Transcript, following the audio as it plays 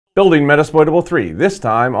Building Metasploitable 3, this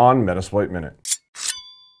time on Metasploit Minute.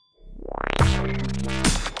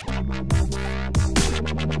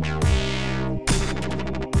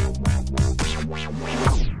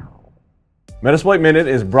 Metasploit Minute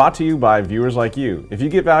is brought to you by viewers like you. If you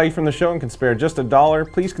get value from the show and can spare just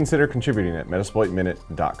 $1, please consider contributing at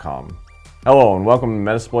Metasploitminute.com. Hello and welcome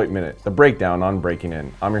to Metasploit Minute, the breakdown on breaking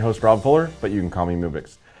in. I'm your host Rob Fuller, but you can call me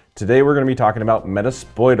Mubix. Today we're going to be talking about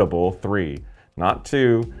Metasploitable 3, not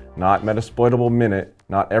 2, not Metasploitable Minute,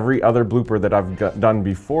 not every other blooper that I've done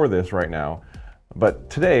before this right now, but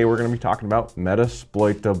today we're going to be talking about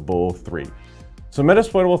Metasploitable 3. So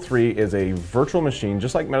Metasploitable 3 is a virtual machine,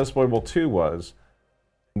 just like Metasploitable 2 was,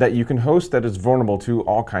 that you can host that is vulnerable to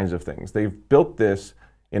all kinds of things. They've built this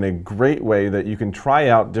in a great way that you can try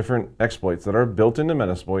out different exploits that are built into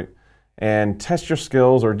Metasploit and test your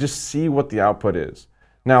skills or just see what the output is.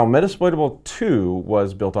 Now, Metasploitable 2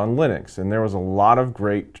 was built on Linux, and there was a lot of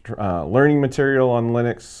great learning material on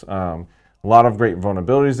Linux, a lot of great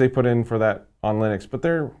vulnerabilities they put in for that on Linux, but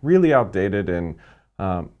they're really outdated and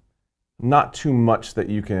not too much that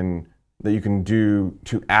you can do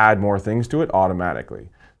to add more things to it automatically.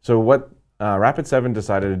 So what Rapid7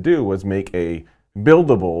 decided to do was make a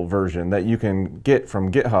buildable version that you can get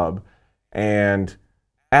from GitHub and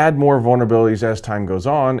add more vulnerabilities as time goes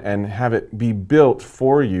on and have it be built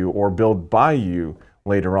for you or built by you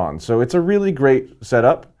later on. So it's a really great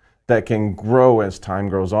setup that can grow as time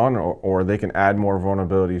goes on, or they can add more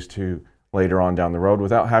vulnerabilities to later on down the road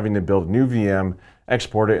without having to build a new VM,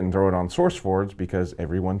 export it, and throw it on SourceForge because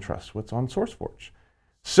everyone trusts what's on SourceForge.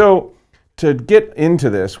 So to get into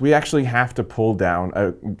this, we actually have to pull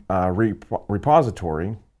down a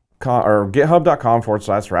repository or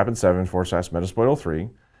github.com/rapid7/Metasploitable3.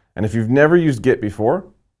 And if you've never used Git before,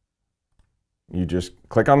 you just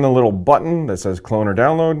click on the little button that says clone or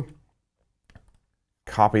download,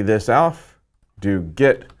 copy this off, do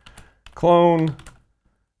git clone,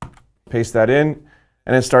 paste that in,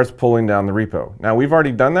 and it starts pulling down the repo. Now we've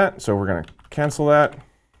already done that, so we're going to cancel that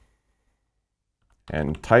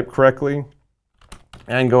and type correctly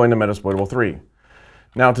and go into Metasploitable 3.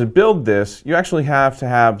 Now to build this, you actually have to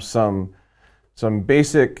have some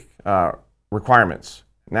basic requirements.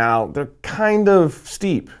 Now they're kind of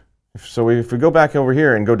steep. So if we go back over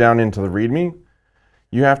here and go down into the README,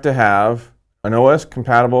 you have to have an OS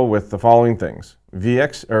compatible with the following things: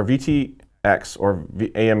 VTX or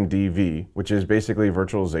AMD-V, which is basically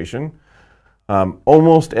virtualization.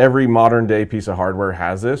 Almost every modern day piece of hardware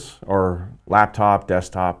has this, or laptop,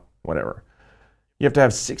 desktop, whatever. You have to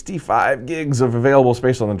have 65 gigs of available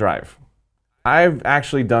space on the drive. I've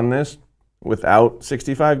actually done this without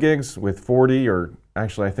 65 gigs, with 40, or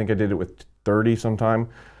actually I think I did it with 30 sometime.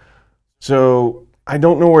 So I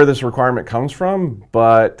don't know where this requirement comes from,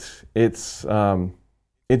 but it's a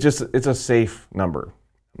safe number.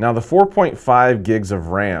 Now the 4.5 gigs of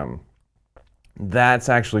RAM, that's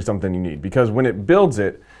actually something you need, because when it builds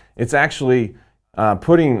it, it's actually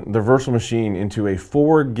putting the virtual machine into a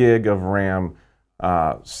 4 gig of RAM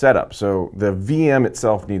setup. So the VM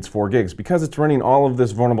itself needs 4 gigs because it's running all of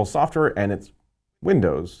this vulnerable software, and it's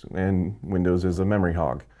Windows, and Windows is a memory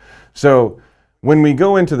hog. So when we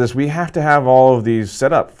go into this, we have to have all of these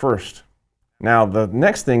set up first. Now the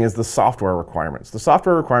next thing is the software requirements. The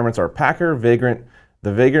software requirements are Packer, Vagrant,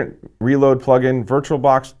 the Vagrant Reload plugin,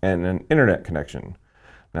 VirtualBox, and an internet connection.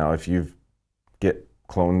 Now if you've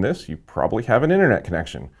cloned this, you probably have an internet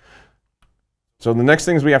connection. So the next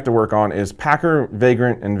things we have to work on is Packer,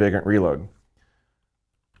 Vagrant, and Vagrant Reload.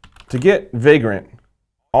 To get Vagrant,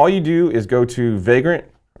 all you do is go to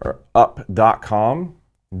vagrantup.com,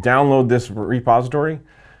 download this repository.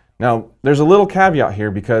 Now there's a little caveat here,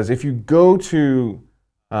 because if you go to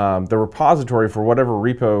the repository for whatever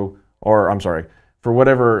for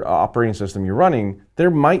whatever operating system you're running, there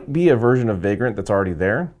might be a version of Vagrant that's already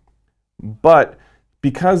there. But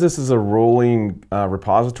because this is a rolling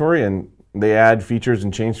repository and they add features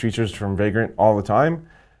and change features from Vagrant all the time,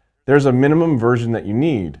 there's a minimum version that you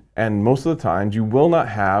need. And most of the times you will not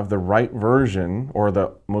have the right version or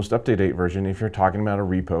the most up-to-date version if you're talking about a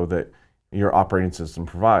repo that your operating system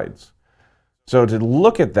provides. So to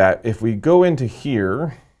look at that, if we go into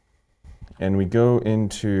here and we go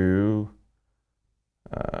into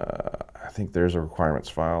I think there's a requirements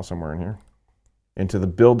file somewhere in here, into the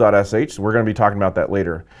build.sh. We're going to be talking about that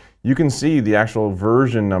later. You can see the actual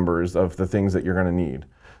version numbers of the things that you're going to need.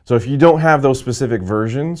 So if you don't have those specific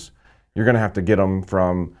versions, you're going to have to get them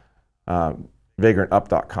from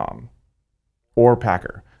vagrantup.com or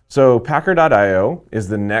Packer. So packer.io is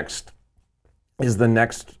the next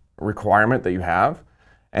requirement that you have,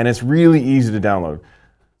 and it's really easy to download.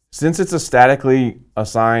 Since it's a statically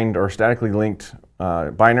assigned or statically linked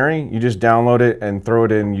binary, you just download it and throw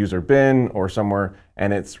it in user bin or somewhere,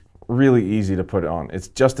 and it's really easy to put it on. It's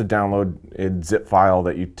just a download zip file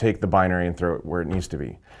that you take the binary and throw it where it needs to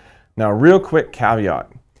be. Now, real quick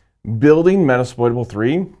caveat, building Metasploitable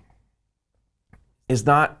 3 is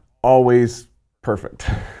not always perfect.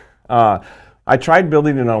 I tried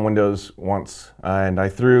building it on Windows once, and I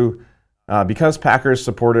threw, because Packer is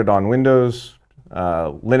supported on Windows,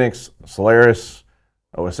 Linux, Solaris,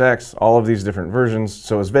 OS X, all of these different versions.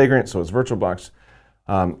 So is Vagrant, so is VirtualBox.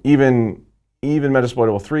 Even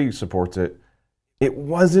Metasploitable 3 supports it. It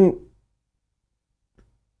wasn't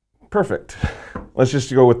perfect. Let's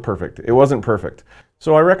just go with perfect. It wasn't perfect.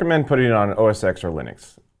 So I recommend putting it on OS X or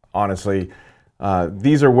Linux. Honestly,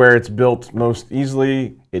 these are where it's built most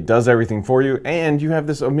easily. It does everything for you, and you have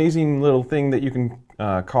this amazing little thing that you can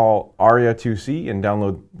call ARIA2C and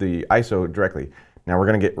download the ISO directly. Now we're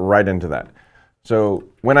going to get right into that. So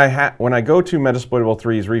when I go to Metasploitable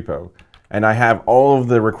 3's repo and I have all of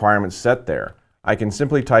the requirements set there, I can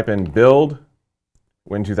simply type in build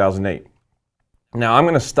Win 2008. Now I'm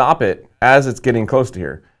going to stop it as it's getting close to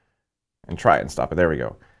here and try it and stop it. There we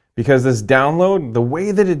go. Because this download, the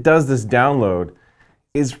way that it does this download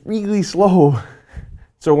is really slow.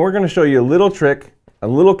 So we're going to show you a little trick, a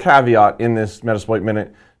little caveat in this Metasploit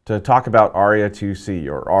Minute to talk about ARIA2C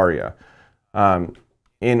or ARIA.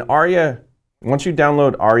 In ARIA, once you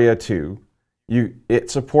download ARIA 2,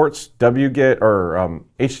 it supports wget or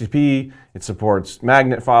HTTP, it supports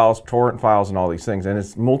magnet files, torrent files, and all these things. And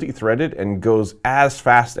it's multi-threaded and goes as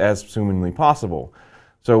fast as humanly possible.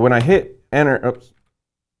 So when I hit enter, oops,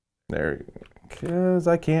 there, because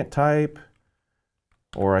I can't type,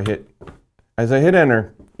 or as I hit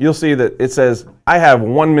enter, you'll see that it says, I have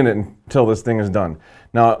 1 minute until this thing is done.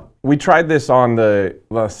 Now, we tried this on the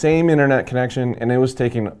same internet connection, and it was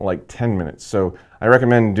taking like 10 minutes. So I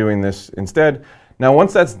recommend doing this instead. Now,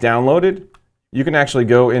 once that's downloaded, you can actually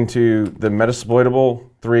go into the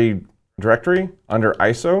Metasploitable 3 directory under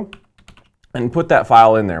ISO and put that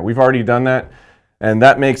file in there. We've already done that, and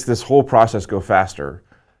that makes this whole process go faster.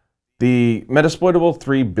 The Metasploitable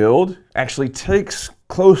 3 build actually takes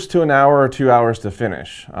close to an hour or 2 hours to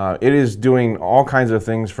finish. It is doing all kinds of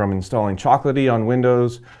things from installing Chocolatey on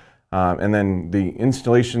Windows, and then the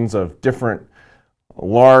installations of different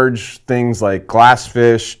large things like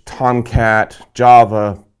Glassfish, Tomcat,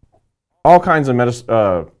 Java, all kinds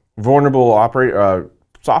of vulnerable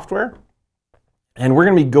software. And we're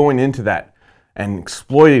going to be going into that and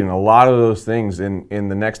exploiting a lot of those things in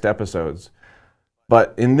the next episodes.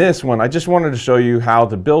 But in this one, I just wanted to show you how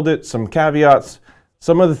to build it, some caveats,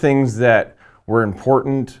 some of the things that were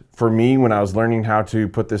important for me when I was learning how to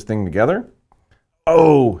put this thing together.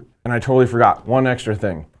 Oh, and I totally forgot one extra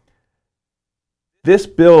thing. This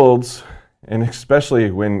builds, and especially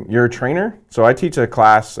when you're a trainer. So I teach a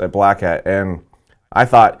class at Black Hat, and I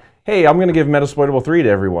thought, hey, I'm going to give Metasploitable 3 to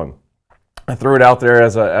everyone. I threw it out there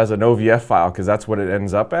as an OVF file because that's what it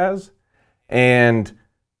ends up as. And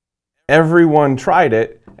everyone tried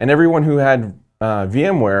it, and everyone who had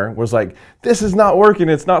VMware was like, this is not working,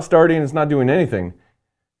 it's not starting, it's not doing anything.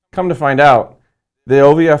 Come to find out, the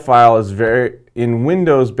OVF file is in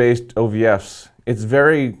Windows-based OVFs, it's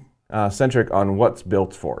very centric on what's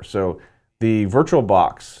built for. So the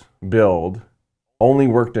VirtualBox build only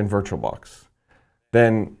worked in VirtualBox.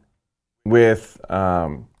 Then with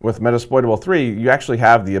Metasploitable 3, you actually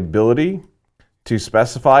have the ability to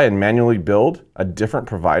specify and manually build a different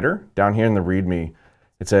provider. Down here in the README,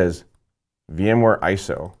 it says VMware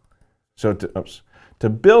ISO. So to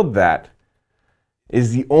build that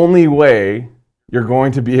is the only way you're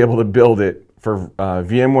going to be able to build it for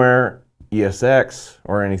VMware, ESX,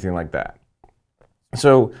 or anything like that.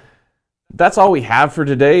 So that's all we have for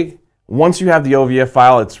today. Once you have the OVF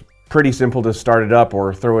file, it's pretty simple to start it up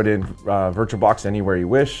or throw it in VirtualBox anywhere you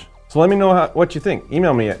wish. So let me know what you think.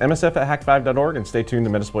 Email me at msf@hack5.org and stay tuned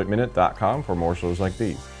to metasploitminute.com for more shows like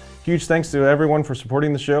these. Huge thanks to everyone for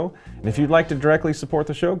supporting the show. And if you'd like to directly support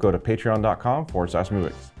the show, go to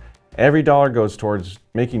patreon.com/Moovix. Every dollar goes towards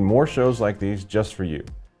making more shows like these just for you.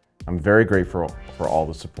 I'm very grateful for all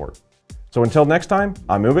the support. So until next time,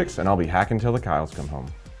 I'm Moovix, and I'll be hacking till the cows come home.